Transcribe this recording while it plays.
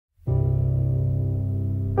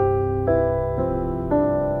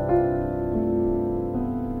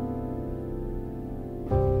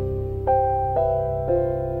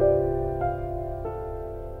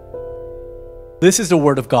This is the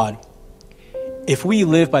word of God. If we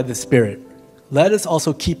live by the Spirit, let us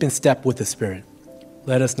also keep in step with the Spirit.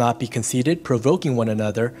 Let us not be conceited, provoking one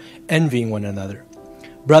another, envying one another.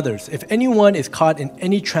 Brothers, if anyone is caught in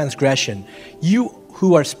any transgression, you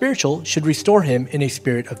who are spiritual should restore him in a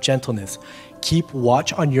spirit of gentleness. Keep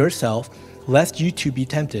watch on yourself, lest you too be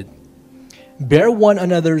tempted. Bear one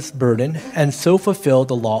another's burden, and so fulfill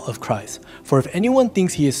the law of Christ. For if anyone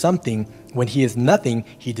thinks he is something, when he is nothing,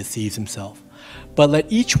 he deceives himself. But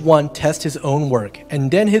let each one test his own work,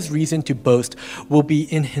 and then his reason to boast will be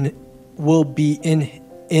in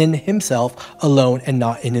himself alone and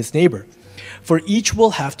not in his neighbor. For each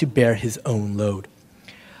will have to bear his own load.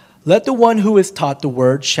 Let the one who is taught the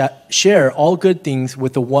word share all good things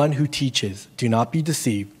with the one who teaches. Do not be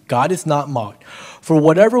deceived. God is not mocked. For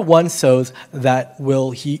whatever one sows, that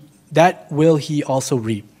will he also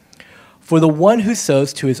reap. For the one who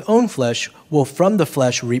sows to his own flesh will from the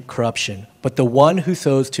flesh reap corruption, but the one who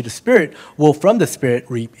sows to the Spirit will from the Spirit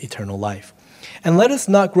reap eternal life. And let us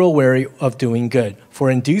not grow weary of doing good, for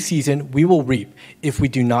in due season we will reap, if we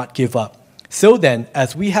do not give up. So then,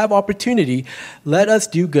 as we have opportunity, let us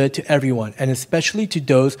do good to everyone, and especially to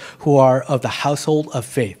those who are of the household of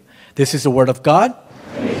faith. This is the word of God.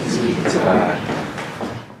 Thanks be to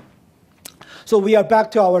God. So we are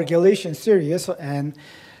back to our Galatians series, and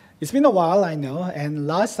it's been a while, I know. And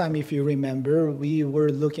last time, if you remember, we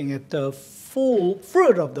were looking at the full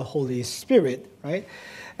fruit of the Holy Spirit, right?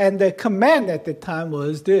 And the command at the time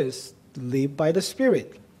was this: live by the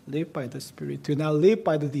Spirit. Live by the Spirit. Do not live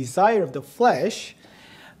by the desire of the flesh,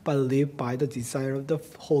 but live by the desire of the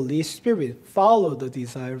Holy Spirit. Follow the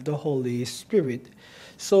desire of the Holy Spirit.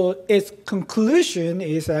 So its conclusion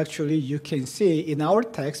is actually, you can see in our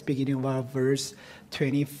text, beginning of our verse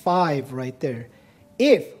 25 right there.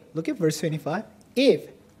 Look at verse 25.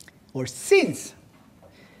 Since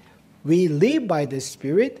we live by the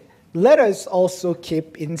Spirit, let us also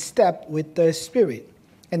keep in step with the Spirit.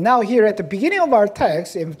 And now here at the beginning of our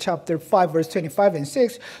text, in chapter 5, verse 25 and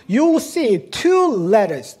 6, you will see two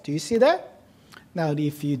letters. Do you see that? Now,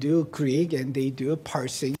 if you do Greek and they do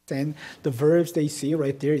parsing, then the verbs they see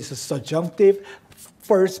right there is a subjunctive,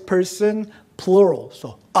 first person, plural.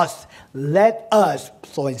 So, us. Let us,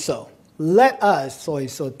 so-and-so. Let us,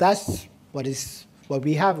 so-and-so. That's what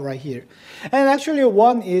we have right here. And actually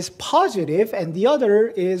one is positive and the other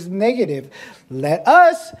is negative. Let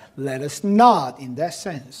us not, in that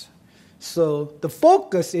sense. So the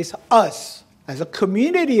focus is us, as a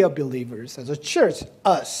community of believers, as a church,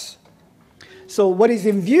 us. So what is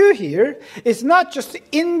in view here is not just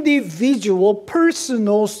individual,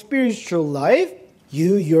 personal, spiritual life,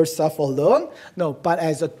 you yourself alone, no, but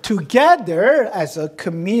as a together, as a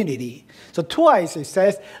community. So twice it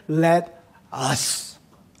says, let us,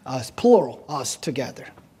 plural, us together.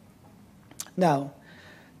 Now,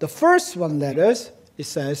 the first one, let us, it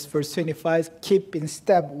says, verse 25, keep in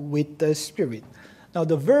step with the Spirit. Now,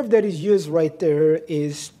 the verb that is used right there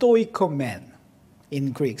is stoikomen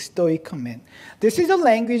in Greek, stoikomen. This is a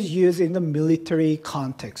language used in the military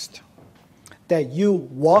context, that you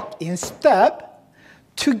walk in step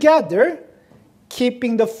together,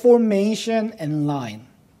 keeping the formation and line.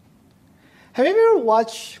 Have you ever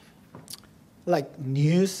watched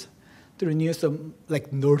news of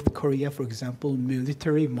like North Korea, for example,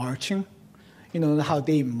 military marching? You know how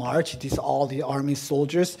they march, all the army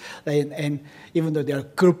soldiers, and even though they're a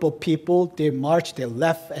group of people, they march, they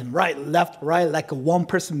left, right, like a one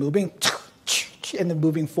person moving, and then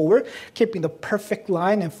moving forward, keeping the perfect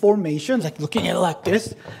line and formation, like looking at it like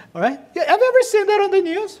this, all right? Yeah, have you ever seen that on the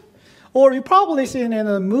news? Or you probably seen it in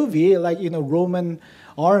a movie, like, Roman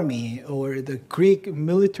army or the Greek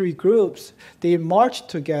military groups. They march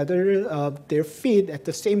together, their feet at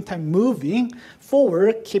the same time moving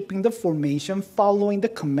forward, keeping the formation, following the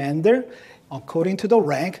commander. According to the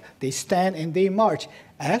rank, they stand and they march.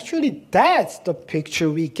 Actually, that's the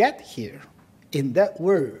picture we get here in that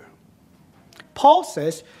word. Paul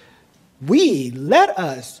says, let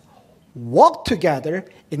us walk together,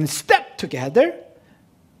 in step together,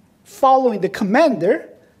 following the commander,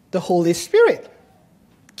 the Holy Spirit.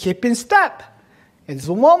 Keep in step. It's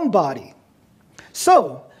one body.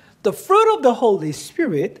 So, the fruit of the Holy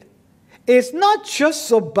Spirit is not just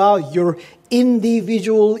about your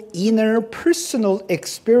individual, inner, personal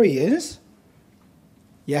experience.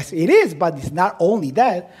 Yes, it is, but it's not only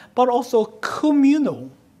that, but also communal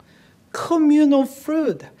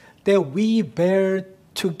fruit that we bear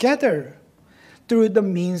together through the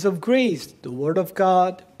means of grace, the Word of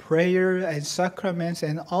God, prayer and sacraments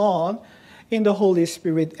and all. In the Holy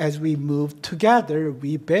Spirit, as we move together,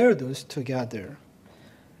 we bear those together.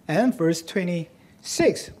 And verse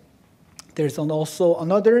 26, There's also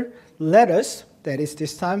another let us, that is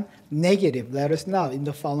this time negative. Let us not, in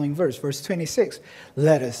the following verse, verse 26.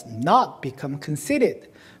 Let us not become conceited,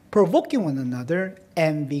 provoking one another,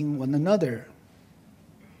 envying one another.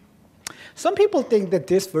 Some people think that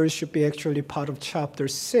this verse should be actually part of chapter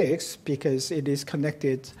 6 because it is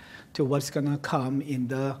connected to what's going to come in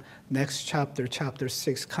the next chapter, chapter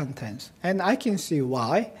 6 contents. And I can see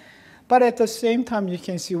why. But at the same time, you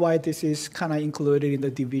can see why this is kind of included in the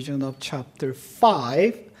division of chapter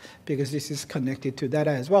 5, because this is connected to that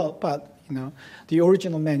as well. But, the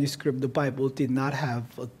original manuscript of the Bible did not have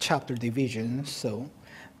a chapter division.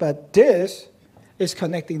 But this is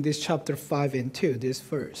connecting this chapter 5 and 2, this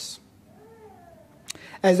verse.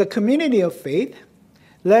 As a community of faith,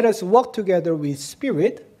 let us walk together with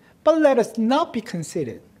spirit, but let us not be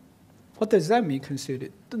conceited. What does that mean,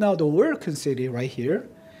 conceited? Now, the word conceited right here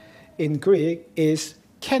in Greek is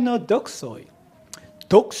kenodoxoi.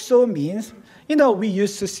 Doxo means, we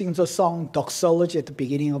used to sing the song doxology at the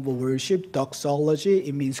beginning of a worship. Doxology,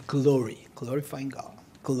 it means glory, glorifying God,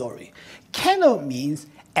 glory. Keno means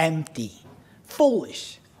empty,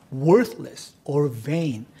 foolish, worthless, or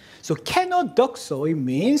vain. So kenodoxoi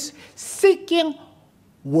means seeking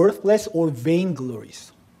worthless or vain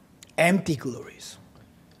glories, empty glories.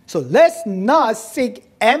 So let's not seek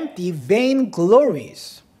empty, vain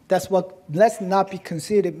glories. That's what let's not be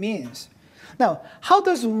conceited means. Now, how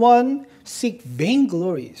does one seek vain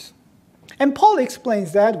glories? And Paul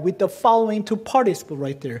explains that with the following two participles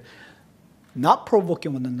right there. Not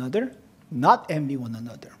provoking one another, not envy one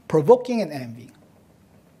another. Provoking and envying.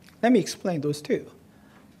 Let me explain those two.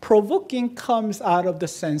 Provoking comes out of the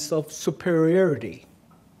sense of superiority.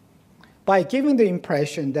 By giving the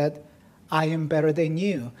impression that I am better than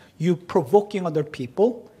you. You provoking other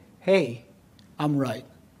people. Hey, I'm right.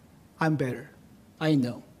 I'm better. I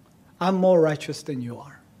know. I'm more righteous than you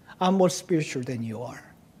are. I'm more spiritual than you are.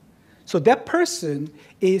 So that person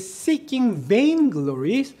is seeking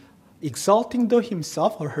vainglory, exalting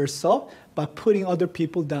himself or herself by putting other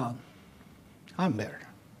people down. I'm better.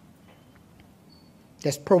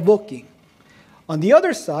 That's provoking. On the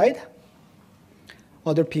other side,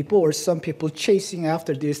 other people or some people chasing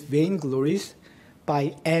after these vainglories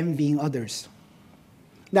by envying others.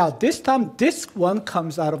 Now, this time, this one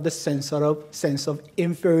comes out of the sense of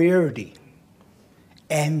inferiority,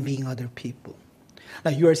 envying other people.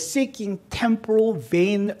 Now, you are seeking temporal,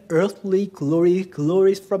 vain, earthly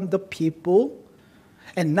glories from the people,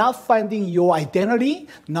 and not finding your identity,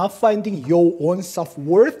 not finding your own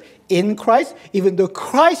self-worth in Christ, even though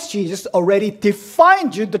Christ Jesus already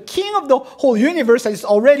defined you, the King of the whole universe has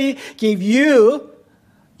already gave you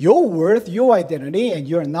your worth, your identity, and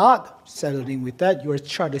you're not settling with that. You're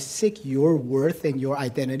trying to seek your worth and your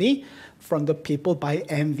identity from the people by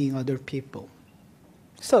envying other people.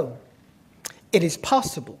 So, it is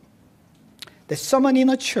possible that someone in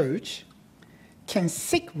a church can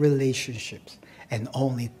seek relationships, and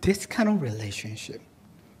only this kind of relationship,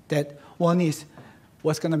 that one is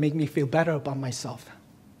what's going to make me feel better about myself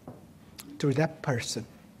through that person.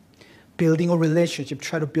 Building a relationship,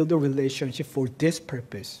 try to build a relationship for this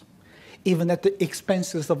purpose. Even at the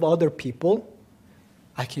expenses of other people,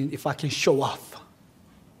 if I can show off,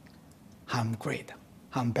 I'm great,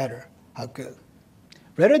 I'm better, I'm good.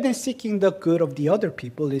 Rather than seeking the good of the other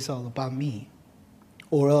people, it's all about me.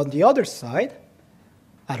 Or on the other side,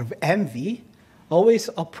 out of envy, always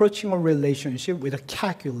approaching a relationship with a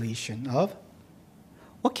calculation of,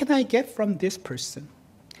 what can I get from this person?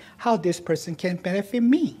 How this person can benefit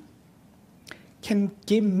me? Can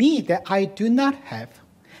give me that I do not have.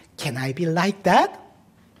 Can I be like that?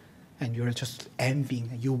 And you're just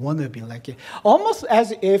envying. You want to be like it. Almost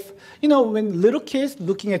as if, when little kids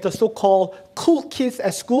looking at the so-called cool kids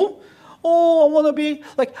at school, I want to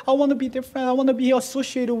be different. I want to be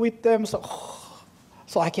associated with them.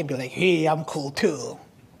 So I can be like, hey, I'm cool too.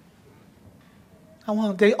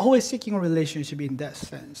 They're always seeking a relationship in that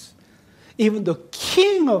sense. Even the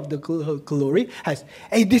King of the glory has,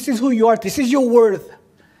 hey, this is who you are. This is your worth.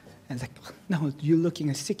 And it's like, no, you're looking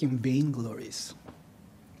and seeking vainglories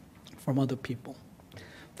from other people.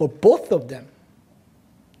 For both of them,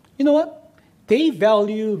 you know what? They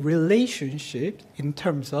value relationships in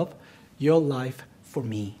terms of your life for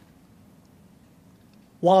me.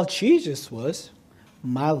 While Jesus was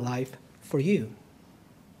my life for you.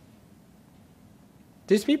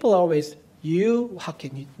 These people are always, you, how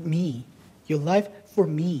can you, me? Your life for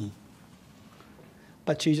me.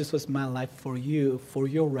 But Jesus was my life for you, for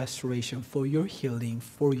your restoration, for your healing,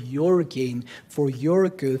 for your gain, for your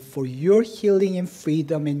good, for your healing and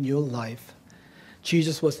freedom in your life.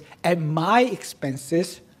 Jesus was at my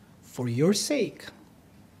expenses for your sake.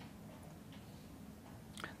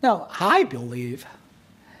 Now, I believe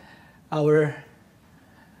our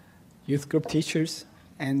youth group teachers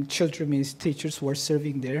and children ministry teachers who are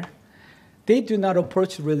serving there, they do not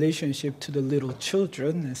approach the relationship to the little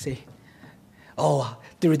children and say, oh,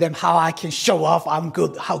 through them, how I can show off I'm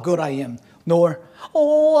good, how good I am. Nor,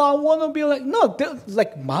 oh, I want to be like, no,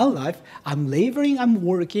 like my life, I'm laboring, I'm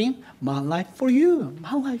working, my life for you,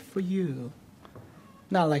 my life for you.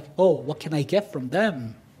 Not like, oh, what can I get from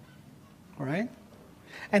them? All right?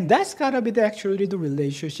 And that's got to be actually the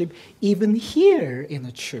relationship even here in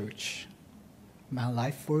the church. My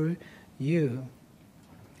life for you.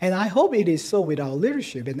 And I hope it is so with our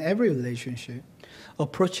leadership in every relationship,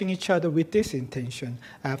 approaching each other with this intention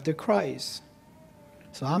after Christ.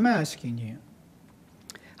 So I'm asking you,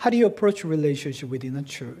 how do you approach a relationship within a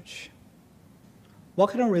church? What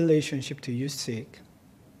kind of relationship do you seek?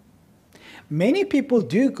 Many people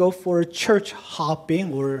do go for church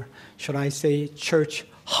hopping, or should I say church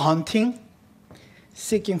hunting,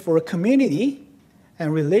 seeking for a community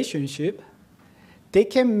and relationship. They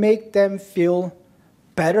can make them feel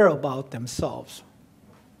better about themselves.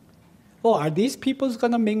 Oh, are these people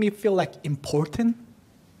going to make me feel like important?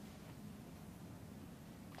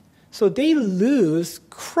 So they lose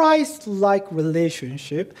Christ-like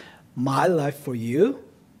relationship, my life for you,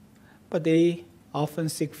 but they often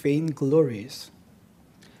seek vain glories.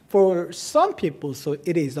 For some people, so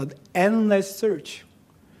it is an endless search.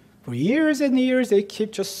 For years and years, they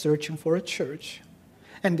keep just searching for a church.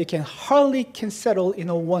 And they can hardly settle in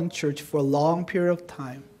a one church for a long period of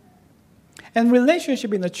time. And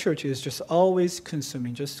relationship in the church is just always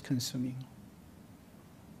consuming, just consuming.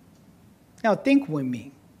 Now think with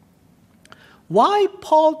me. Why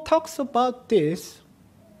Paul talks about this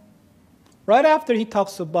right after he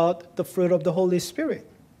talks about the fruit of the Holy Spirit?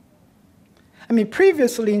 I mean,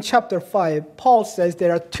 previously in chapter 5, Paul says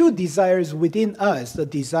there are two desires within us, the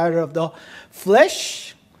desire of the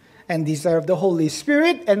flesh and desire of the Holy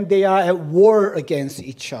Spirit, and they are at war against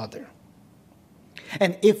each other.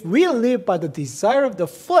 And if we live by the desire of the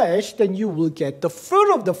flesh, then you will get the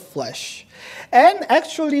fruit of the flesh. And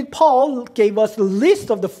actually, Paul gave us a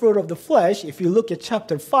list of the fruit of the flesh. If you look at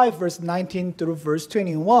chapter 5, verse 19 through verse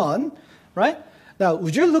 21, right? Now,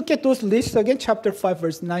 would you look at those lists again, chapter 5,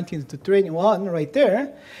 verse 19 to 21, right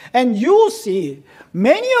there? And you will see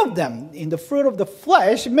many of them in the fruit of the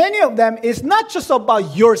flesh, many of them is not just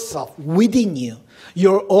about yourself, within you,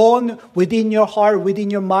 your own, within your heart,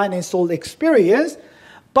 within your mind and soul experience,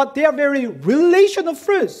 but they are very relational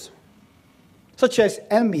fruits, such as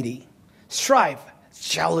enmity, strife,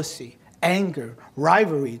 jealousy, anger,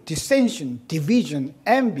 rivalry, dissension, division,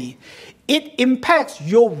 envy. It impacts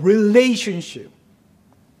your relationship.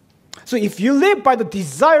 So if you live by the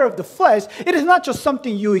desire of the flesh, it is not just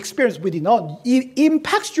something you experience within all. It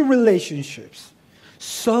impacts your relationships.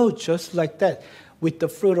 So just like that, with the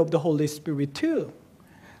fruit of the Holy Spirit too.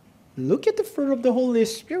 Look at the fruit of the Holy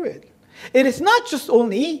Spirit. It is not just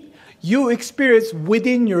only you experience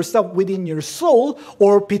within yourself, within your soul,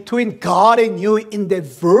 or between God and you in the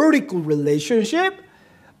vertical relationship,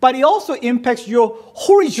 but it also impacts your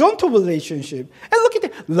horizontal relationship. And look at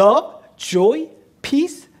that. Love, joy,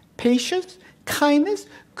 peace, patience, kindness,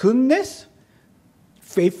 goodness,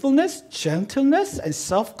 faithfulness, gentleness, and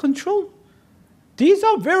self-control. These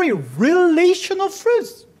are very relational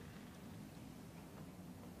fruits.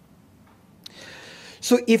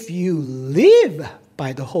 So if you live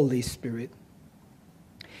by the Holy Spirit,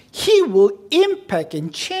 He will impact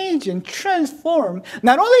and change and transform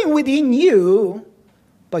not only within you,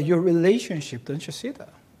 but your relationship. Don't you see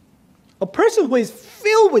that? A person who is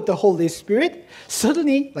filled with the Holy Spirit,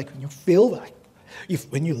 suddenly, like when you feel like,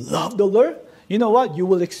 when you love the Lord, you know what? You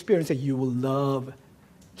will experience that you will love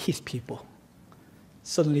His people.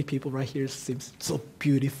 Suddenly people right here seem so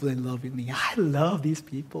beautiful and loving. I love these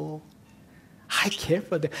people. I care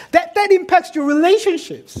for them. That impacts your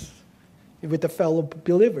relationships with the fellow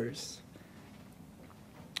believers.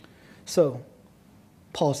 So,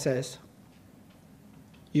 Paul says,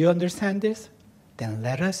 you understand this? Then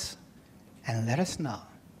let us know.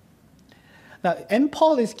 Now, and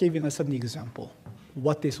Paul is giving us an example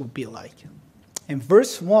what this would be like. In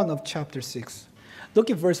verse 1 of chapter 6, look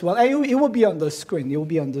at verse 1. It will be on the screen. It will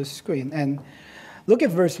be on the screen. And look at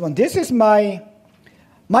verse 1. This is my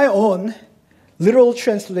own literal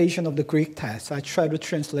translation of the Greek text. I try to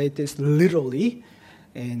translate this literally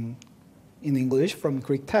in English from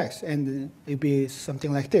Greek text. And it would be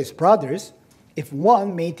something like this. Brothers, if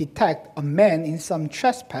one may detect a man in some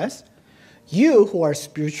trespass, you who are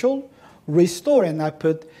spiritual, restore. And I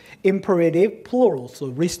put imperative plural. So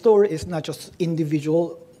restore is not just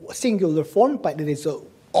individual, singular form, but it is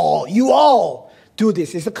all. You all Do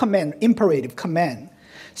this. It's a command, imperative command.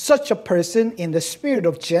 Such a person in the spirit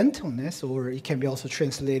of gentleness, or it can be also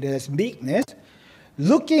translated as meekness,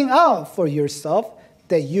 looking out for yourself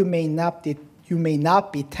that you may not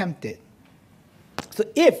be tempted. So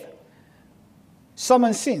if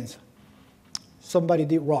someone sins, somebody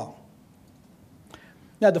did wrong.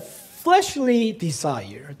 Now the fleshly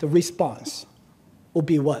desire, the response, will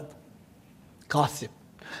be what? Gossip.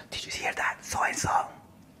 Did you hear that? So-and-so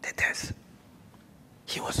did this.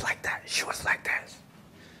 He was like that. She was like this.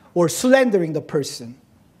 Or slandering the person.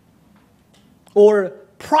 Or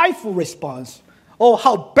prideful response. Oh,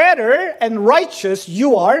 how better and righteous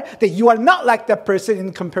you are that you are not like that person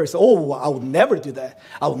in comparison. Oh, I will never do that.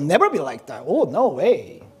 I will never be like that. Oh, no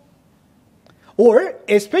way. Or,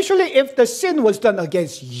 especially if the sin was done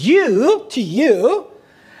against you, to you,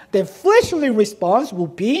 the fleshly response will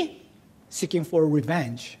be seeking for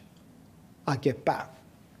revenge. I get back.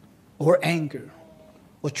 Or anger.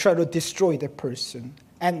 Or try to destroy the person.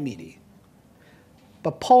 Enmity.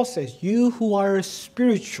 But Paul says, you who are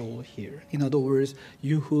spiritual here, in other words,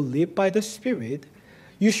 you who live by the Spirit,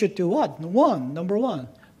 you should do what? Number one,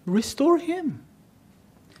 restore him.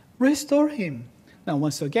 Restore him. Now,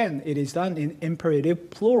 once again, it is done in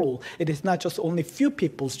imperative plural. It is not just only few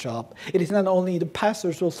people's job. It is not only the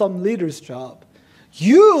pastor's or some leader's job.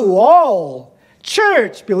 You all,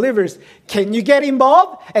 church believers, can you get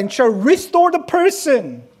involved and try to restore the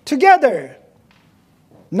person together?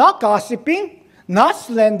 Not gossiping, not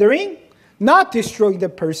slandering, not destroying the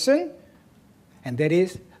person. And that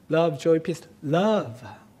is love, joy, peace. Love.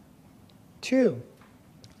 2,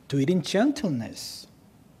 do it in gentleness,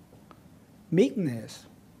 meekness.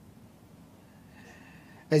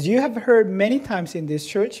 As you have heard many times in this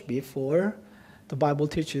church before, the Bible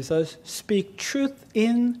teaches us, speak truth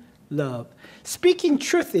in love. Speaking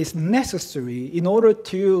truth is necessary in order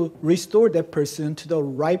to restore that person to the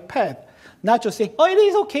right path. Not just saying, oh,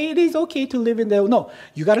 it is okay to live in there. No,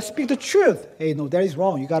 you got to speak the truth. Hey, no, that is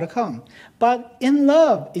wrong. You got to come. But in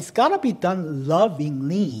love, it's got to be done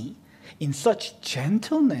lovingly, in such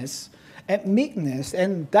gentleness and meekness.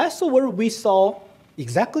 And that's the word we saw,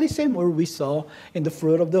 exactly the same word we saw in the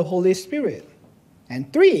fruit of the Holy Spirit.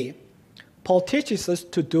 And 3, Paul teaches us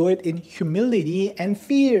to do it in humility and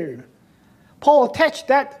fear. Paul attached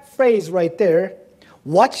that phrase right there.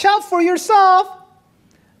 Watch out for yourself,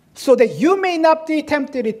 so that you may not be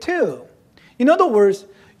tempted too. In other words,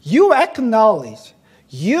 you acknowledge,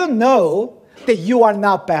 you know that you are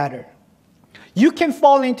not better. You can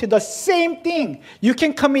fall into the same thing. You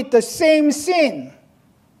can commit the same sin.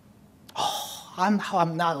 Oh,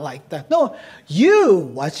 I'm not like that. No,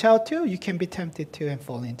 you watch out too. You can be tempted too and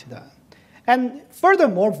fall into that. And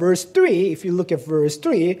furthermore, verse 3, if you look at verse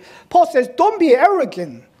 3, Paul says, don't be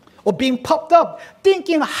arrogant, or being puffed up,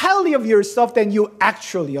 thinking highly of yourself than you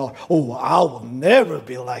actually are. Oh, I will never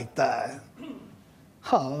be like that.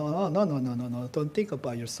 Oh, no. Don't think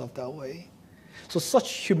about yourself that way. So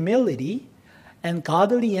such humility and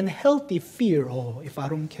godly and healthy fear, oh, if I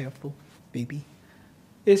don't careful, maybe,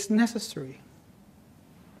 is necessary.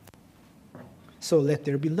 So let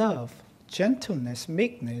there be love, gentleness,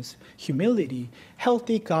 meekness, humility,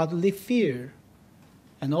 healthy godly fear.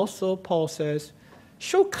 And also Paul says,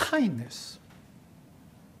 show kindness.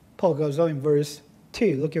 Paul goes on in verse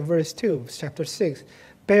 2. Look at verse 2, chapter 6.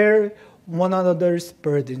 Bear one another's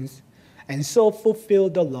burdens, and so fulfill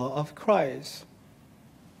the law of Christ.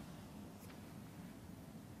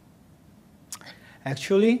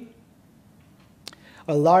 Actually,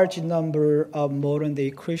 a large number of modern-day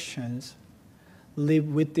Christians live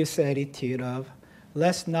with this attitude of,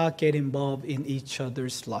 let's not get involved in each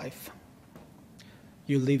other's life.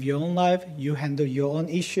 You live your own life, you handle your own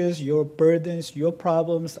issues, your burdens, your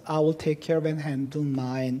problems. I will take care of and handle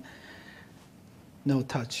mine. No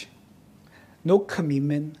touch. No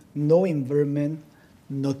commitment, no involvement,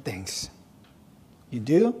 no thanks. You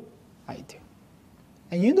do? I do.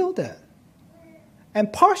 And you know that.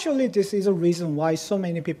 And partially this is a reason why so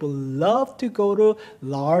many people love to go to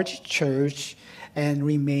large church and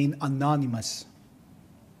remain anonymous.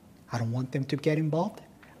 I don't want them to get involved.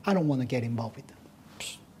 I don't want to get involved with them.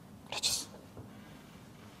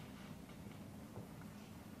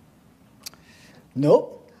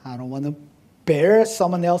 Nope, I don't want to bear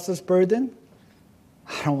someone else's burden.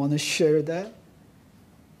 I don't want to share that.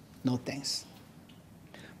 No thanks.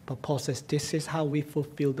 But Paul says this is how we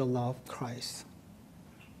fulfill the law of Christ.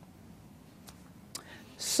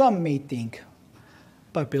 Some may think,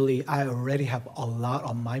 but Billy, I already have a lot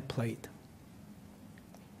on my plate.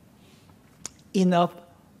 Enough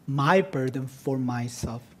my burden for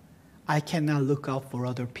myself. I cannot look out for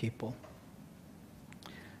other people.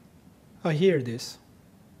 Oh, hear this.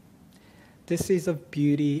 This is the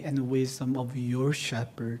beauty and wisdom of your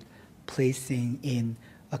shepherd placing in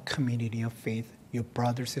a community of faith, your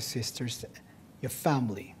brothers and sisters, your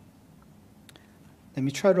family. Let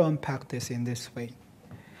me try to unpack this in this way.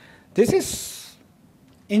 This is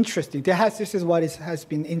interesting. This is what has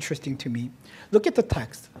been interesting to me. Look at the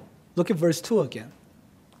text. Look at verse 2 again.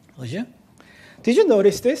 Did you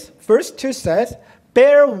notice this? Verse 2 says,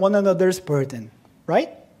 bear one another's burden, right?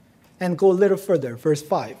 And go a little further, verse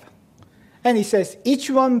 5. And he says, each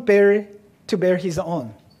one bear his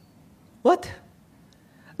own. What?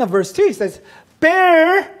 Now verse 2 he says,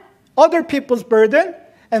 bear other people's burden.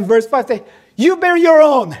 And verse 5 says, you bear your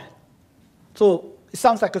own. So it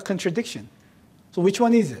sounds like a contradiction. So which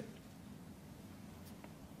one is it?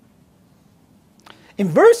 In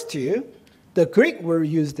verse 2, the Greek word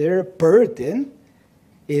used there, burden,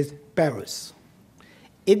 is baros.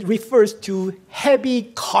 It refers to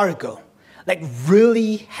heavy cargo, like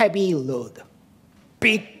really heavy load,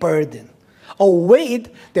 big burden, a weight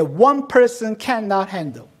that one person cannot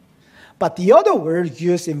handle. But the other word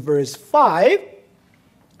used in verse 5,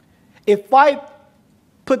 if I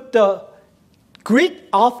put the Greek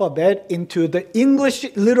alphabet into the English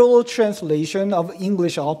literal translation of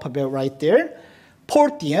English alphabet right there,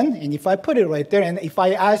 Portian, and if I put it right there, and if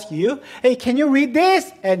I ask you, hey, can you read this?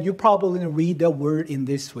 And you probably read the word in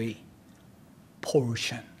this way,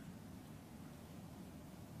 portion.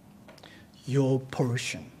 Your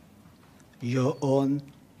portion, your own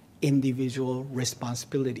individual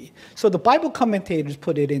responsibility. So the Bible commentators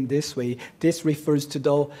put it in this way. This refers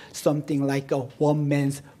to something like a one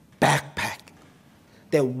man's backpack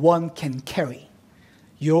that one can carry.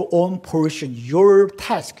 Your own portion, your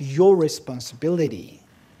task, your responsibility.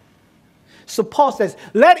 So Paul says,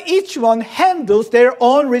 let each one handle their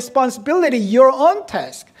own responsibility, your own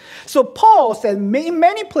task. So Paul said in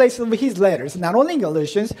many places of his letters, not only in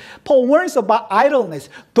Galatians, Paul warns about idleness.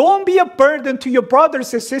 Don't be a burden to your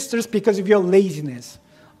brothers and sisters because of your laziness.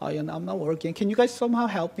 Oh, I'm not working. Can you guys somehow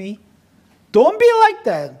help me? Don't be like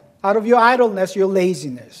that out of your idleness, your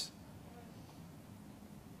laziness.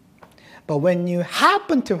 But when you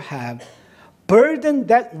happen to have burden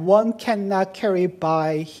that one cannot carry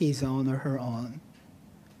by his own or her own,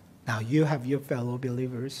 now you have your fellow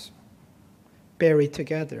believers buried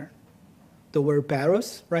together. The word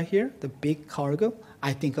baros right here, the big cargo,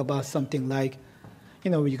 I think about something like,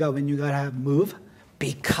 when you gotta move,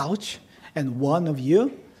 big couch, and one of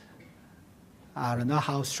you, I don't know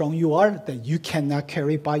how strong you are, that you cannot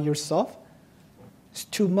carry by yourself. It's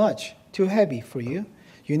too much, too heavy for you.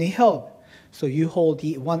 You need help. So you hold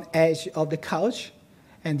the one edge of the couch,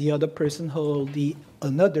 and the other person hold the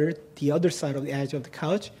other side of the edge of the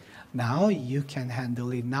couch. Now you can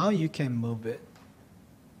handle it. Now you can move it.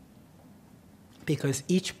 Because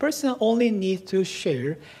each person only needs to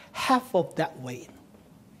share half of that weight.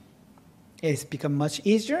 It's become much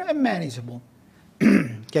easier and manageable.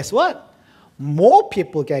 Guess what? More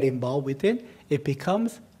people get involved with it, it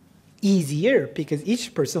becomes easier because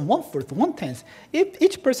each person, 1/4, 1/10. If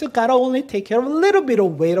each person gotta only take care of a little bit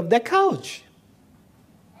of weight of that couch.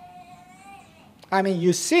 I mean,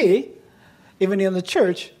 you see, even in the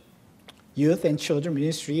church, youth and children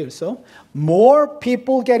ministry or so, more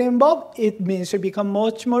people get involved, it means it become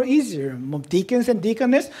much more easier. Deacons and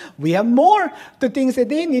deaconess, we have more the things that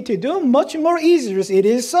they need to do, much more easier. It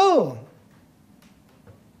is so.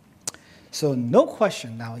 So no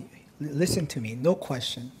question now, listen to me, no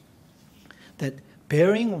question that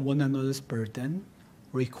bearing one another's burden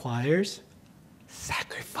requires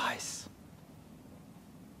sacrifice.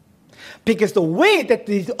 Because the weight that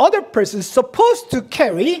the other person is supposed to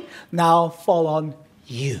carry now fall on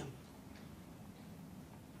you.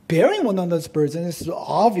 Bearing one another's burden is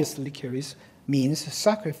obviously means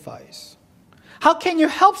sacrifice. How can you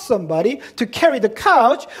help somebody to carry the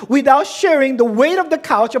couch without sharing the weight of the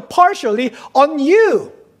couch partially on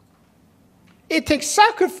you? It takes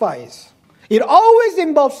sacrifice. It always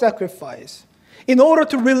involves sacrifice. In order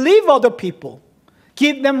to relieve other people,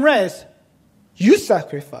 give them rest, you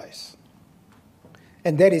sacrifice.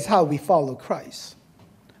 And that is how we follow Christ.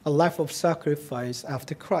 A life of sacrifice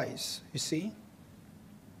after Christ, you see?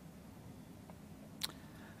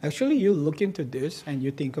 Actually, you look into this and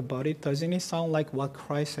you think about it, doesn't it sound like what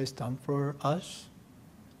Christ has done for us?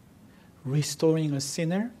 Restoring a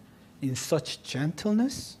sinner in such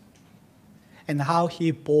gentleness? And how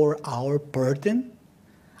he bore our burden?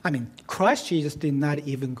 I mean, Christ Jesus did not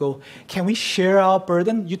even go, can we share our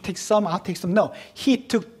burden? You take some, I'll take some. No, he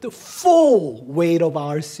took the full weight of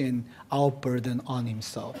our sin, our burden on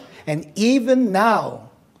himself. And even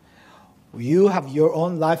now, You have your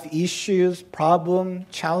own life issues, problem,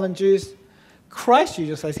 challenges. Christ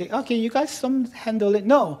Jesus, I say, okay, you guys some handle it.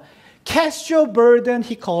 No. Cast your burden,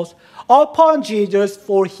 he calls, upon Jesus,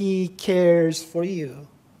 for he cares for you.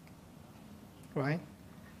 Right?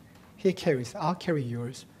 He carries, I'll carry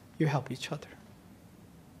yours. You help each other.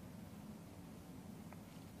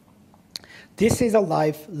 This is a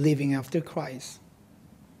life living after Christ.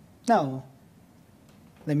 Now,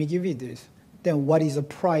 let me give you this. Then what is the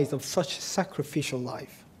price of such sacrificial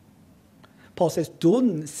life? Paul says,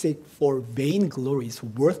 don't seek for vain glories,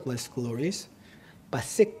 worthless glories, but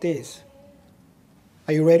seek this.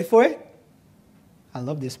 Are you ready for it? I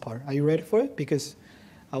love this part. Are you ready for it? Because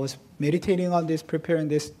I was meditating on this, preparing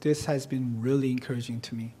this. This has been really encouraging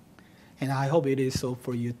to me. And I hope it is so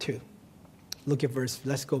for you too. Look at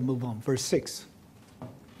let's go move on. Verse 6.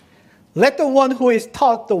 Let the one who is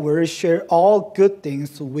taught the word share all good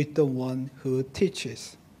things with the one who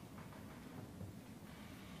teaches.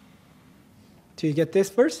 Do you get this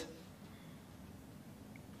verse?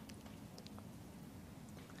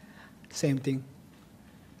 Same thing.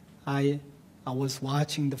 I was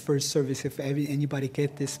watching the first service. If anybody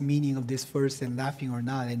get this meaning of this verse and laughing or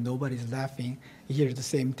not, and nobody's laughing, you hear the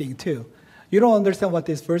same thing too. You don't understand what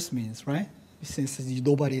this verse means, right? Since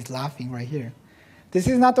nobody is laughing right here. This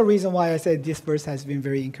is not the reason why I said this verse has been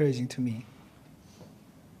very encouraging to me,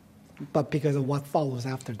 but because of what follows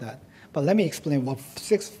after that. But let me explain what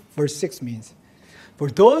verse 6 means. For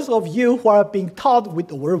those of you who are being taught with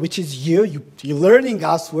the word, which is you're learning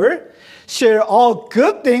God's word, share all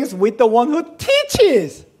good things with the one who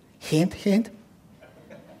teaches. Hint, hint.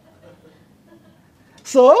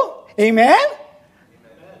 So, amen?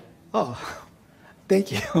 Oh,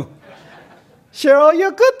 thank you. Share all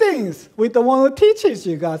your good things with the one who teaches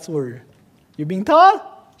you God's word. You're being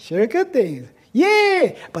taught? Share good things.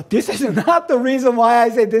 Yay! But this is not the reason why I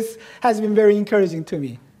say this has been very encouraging to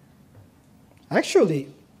me. Actually,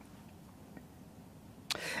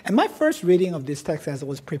 in my first reading of this text as I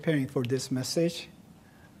was preparing for this message,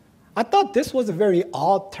 I thought this was a very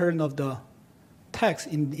odd turn of the text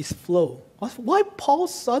in its flow. Why Paul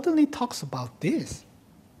suddenly talks about this?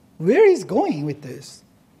 Where he's going with this?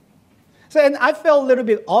 So, and I felt a little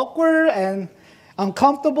bit awkward and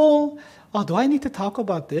uncomfortable. Oh, do I need to talk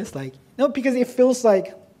about this? Because it feels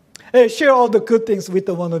like, hey, share all the good things with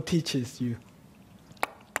the one who teaches you.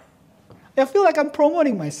 I feel like I'm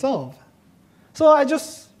promoting myself. So I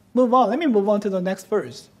just move on. Let me move on to the next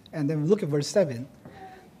verse. And then look at verse 7.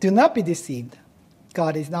 Do not be deceived.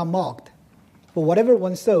 God is not mocked. For whatever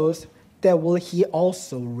one sows, that will he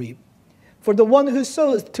also reap. For the one who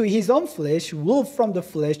sows to his own flesh will from the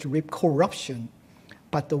flesh reap corruption.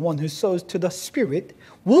 But the one who sows to the Spirit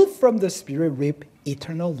will from the Spirit reap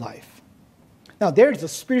eternal life. Now there is a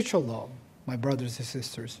spiritual law, my brothers and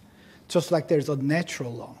sisters, just like there's a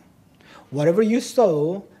natural law. Whatever you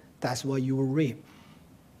sow, that's what you will reap.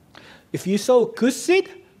 If you sow good seed,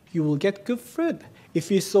 you will get good fruit. If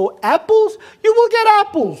you sow apples, you will get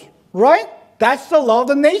apples, right? That's the law of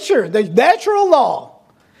the nature, the natural law.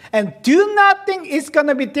 And do not think it's going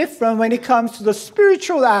to be different when it comes to the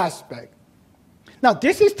spiritual aspect. Now,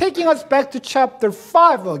 this is taking us back to chapter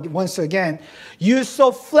 5 once again. You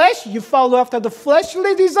sow flesh, you follow after the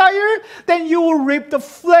fleshly desire, then you will reap the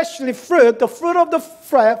fleshly fruit, the fruit of the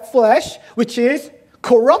flesh, which is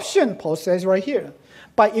corruption, Paul says right here.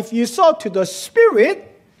 But if you sow to the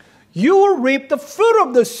Spirit, you will reap the fruit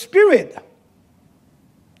of the Spirit.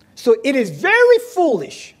 So it is very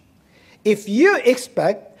foolish if you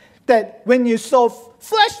expect that when you sow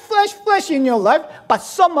flesh in your life, but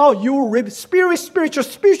somehow you will reap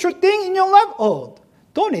spiritual thing in your life. Oh,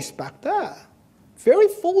 don't expect that. Very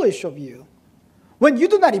foolish of you. When you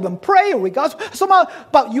do not even pray or God, somehow,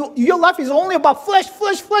 but your life is only about flesh,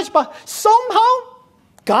 but somehow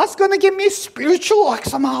God's going to give me spiritual, like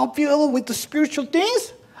somehow filled with the spiritual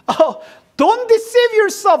things. Oh, don't deceive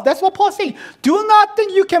yourself. That's what Paul's saying. Do not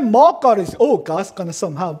think you can mock God. Oh, God's going to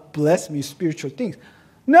somehow bless me with spiritual things.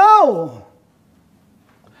 No.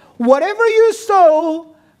 Whatever you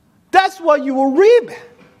sow, that's what you will reap.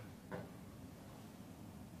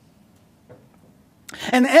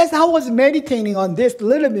 And as I was meditating on this a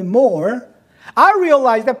little bit more, I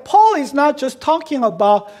realized that Paul is not just talking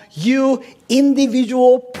about you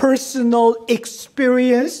individual personal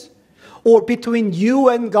experience or between you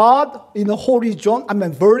and God in a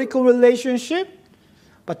vertical relationship.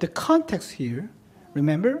 But the context here,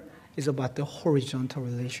 remember, is about the horizontal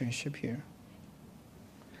relationship here.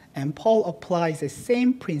 And Paul applies the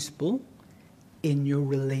same principle in your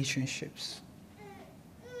relationships.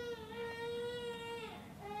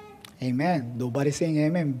 Amen. Nobody's saying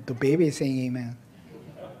amen. The baby is saying amen.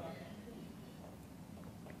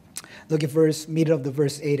 Look at middle of the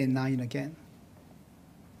verse 8 and 9 again.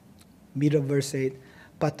 Middle of verse 8.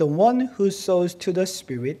 But the one who sows to the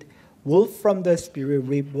Spirit will from the Spirit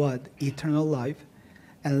reap what? Eternal life.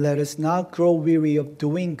 And let us not grow weary of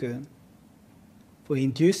doing good. For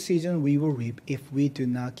in due season we will reap if we do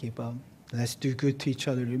not give up. Let's do good to each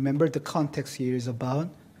other. Remember, the context here is about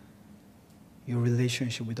your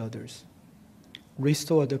relationship with others.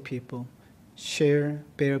 Restore other people. Share,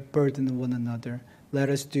 bear burden of one another. Let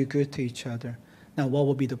us do good to each other. Now, what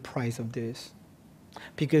will be the price of this?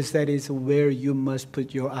 Because that is where you must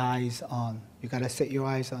put your eyes on. You got to set your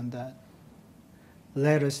eyes on that.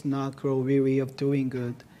 Let us not grow weary of doing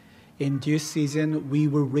good. In due season, we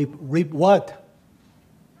will reap. Reap what?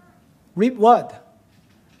 Reap what?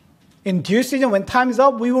 In due season, when time is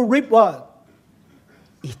up, we will reap what?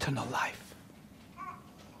 Eternal life.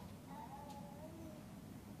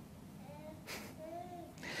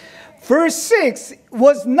 Verse 6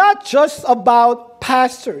 was not just about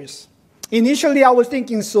pastors. Initially, I was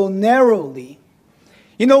thinking so narrowly.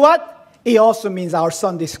 You know what? It also means our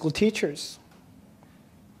Sunday school teachers.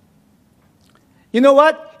 You know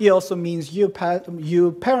what? It also means you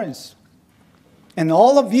parents. And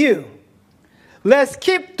all of you. Let's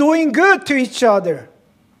keep doing good to each other.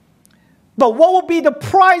 But what will be the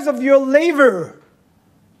price of your labor?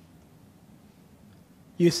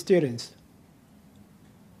 You students.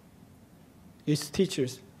 You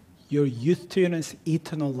teachers. Your youth students'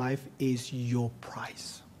 eternal life is your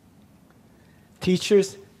prize.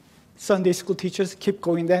 Teachers, Sunday school teachers, keep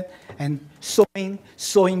going there and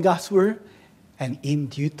sowing God's word. And in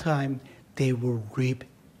due time, they will reap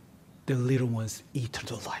the little ones'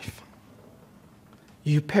 eternal life.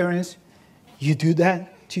 You parents, you do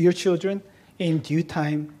that to your children. In due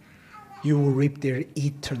time, you will reap their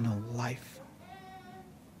eternal life.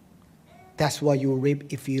 That's what you will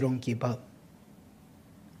reap if you don't give up.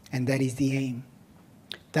 And that is the aim.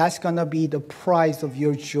 That's going to be the price of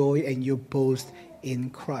your joy and your boast in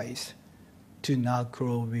Christ. Do not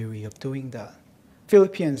grow weary of doing that.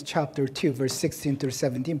 Philippians chapter 2, verse 16 through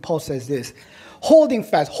 17, Paul says this, hold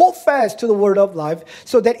fast to the word of life,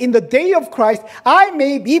 so that in the day of Christ I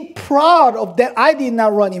may be proud of that I did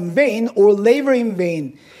not run in vain or labor in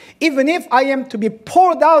vain. Even if I am to be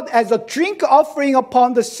poured out as a drink offering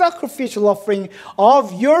upon the sacrificial offering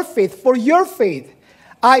of your faith, for your faith,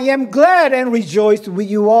 I am glad and rejoiced with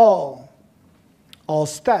you all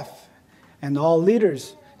staff and all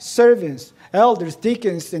leaders, servants, elders,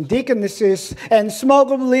 deacons, and deaconesses, and small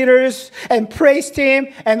group leaders, and praise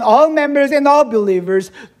team, and all members and all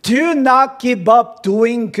believers, do not give up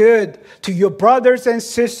doing good to your brothers and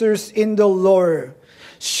sisters in the Lord.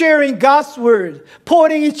 Sharing God's word,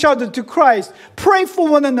 pointing each other to Christ, pray for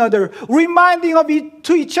one another, reminding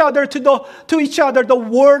to each other the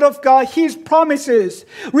word of God, His promises.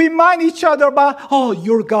 Remind each other about,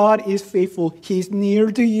 your God is faithful. He's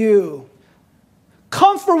near to you.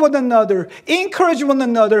 Comfort one another, encourage one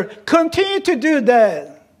another, continue to do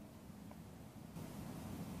that.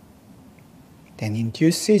 Then in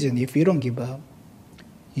due season, if you don't give up,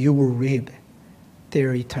 you will reap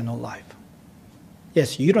their eternal life.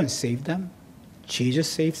 Yes, you don't save them. Jesus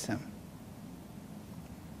saves them.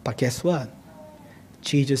 But guess what?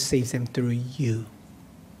 Jesus saves them through you.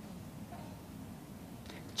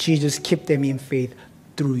 Jesus keeps them in faith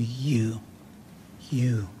through you.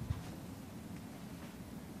 You.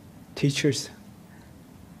 Teachers,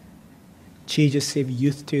 Jesus saved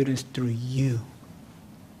youth students through you.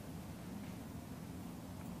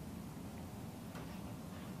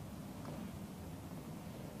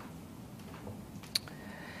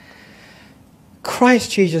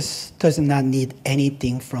 Christ Jesus does not need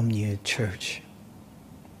anything from you, church.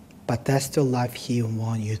 But that's the life He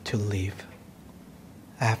wants you to live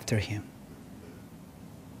after Him.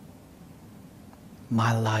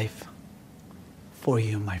 My life for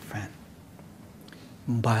you, my friend.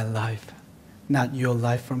 My life, not your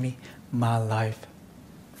life for me, my life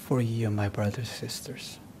for you, my brothers and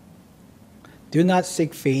sisters. Do not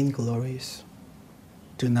seek vain glories.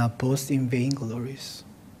 Do not boast in vain glories.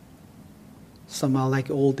 Somehow, like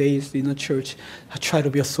old days in the church, I try to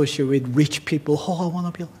be associated with rich people. I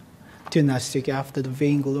want to be. Do not seek after the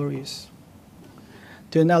vain glories.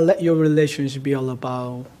 Do not let your relationship be all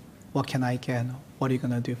about what can I get? What are you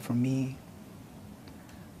going to do for me?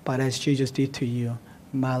 But as Jesus did to you,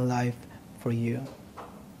 my life for you.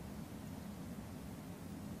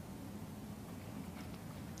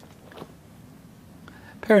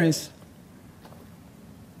 Parents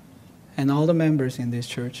and all the members in this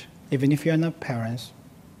church, even if you are not parents,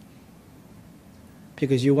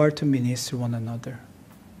 because you are to minister one another.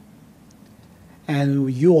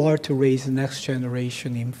 And you are to raise the next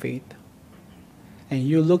generation in faith. And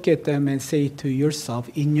you look at them and say to yourself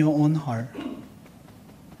in your own heart,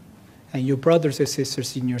 and your brothers and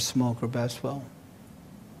sisters in your small group as well,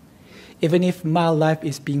 even if my life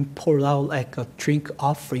is being poured out like a drink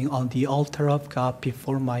offering on the altar of God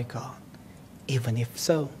before my God, even if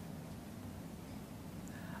so,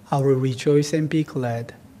 I will rejoice and be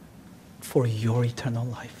glad for your eternal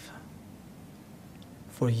life,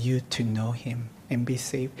 for you to know Him and be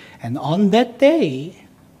saved. And on that day,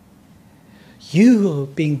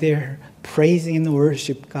 you being there, praising and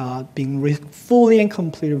worship God, being fully and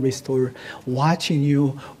completely restored, watching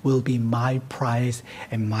you will be my prize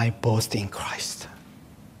and my boast in Christ.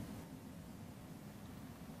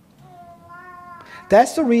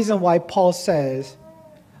 That's the reason why Paul says,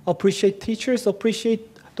 appreciate teachers, appreciate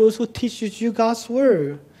those who teach you God's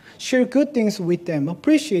word. Share good things with them.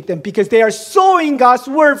 Appreciate them because they are sowing God's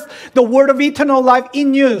word, the word of eternal life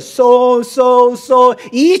in you. So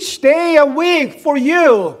each day a week for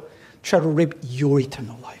you. Try to reap your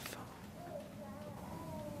eternal life.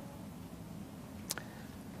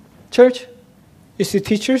 Church, you see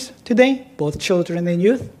teachers today, both children and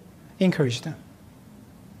youth, encourage them.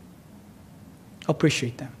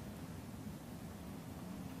 Appreciate them.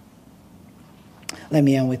 Let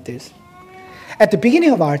me end with this. At the beginning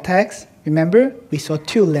of our text, remember, we saw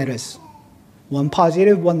two letters. One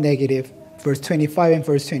positive, one negative. Verse 25 and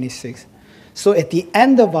verse 26. So at the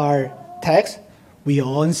end of our text, we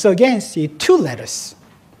once again see two letters.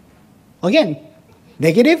 Again,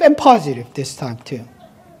 negative and positive this time too.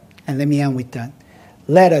 And let me end with that.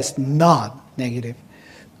 Let us not, negative,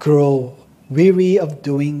 grow weary of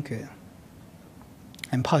doing good.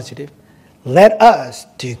 And positive, let us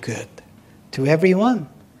do good to everyone,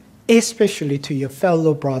 especially to your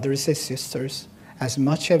fellow brothers and sisters, as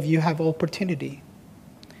much as you have opportunity.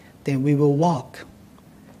 Then we will walk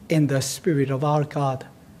in the Spirit of our God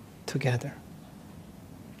together.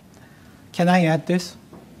 Can I add this?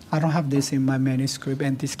 I don't have this in my manuscript,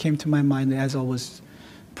 and this came to my mind as I was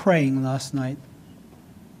praying last night.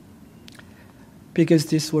 Because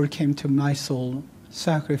this word came to my soul,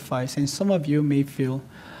 sacrifice. And some of you may feel,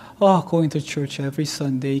 going to church every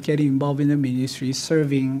Sunday, getting involved in the ministry,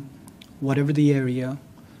 serving, whatever the area.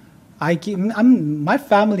 My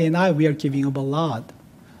family and I, we are giving up a lot.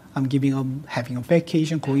 I'm giving up having a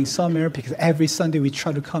vacation, going somewhere, because every Sunday we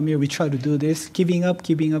try to come here, we try to do this, giving up.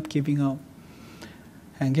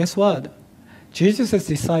 And guess what? Jesus'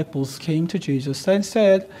 disciples came to Jesus and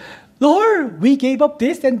said, Lord, we gave up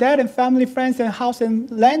this and that and family, friends, and house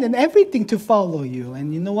and land and everything to follow you.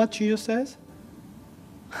 And you know what Jesus says?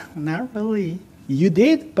 Not really. You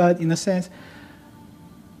did, but in a sense,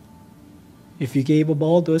 if you gave up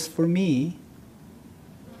all those for me,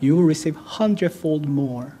 you will receive 100-fold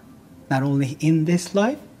more, not only in this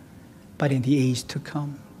life, but in the age to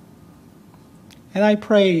come. And I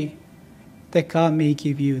pray that God may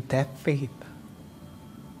give you that faith.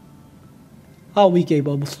 We gave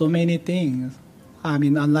up so many things. I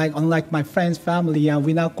mean, unlike my friends, family,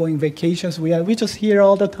 we're not going vacations. We just here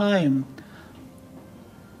all the time.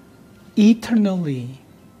 Eternally,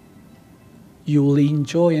 you will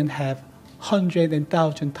enjoy and have 100 and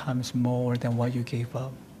 1,000 times more than what you gave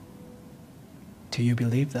up. Do you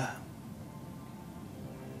believe that?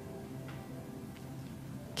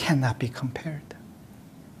 Cannot be compared.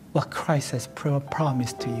 What Christ has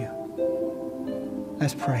promised to you.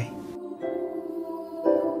 Let's pray.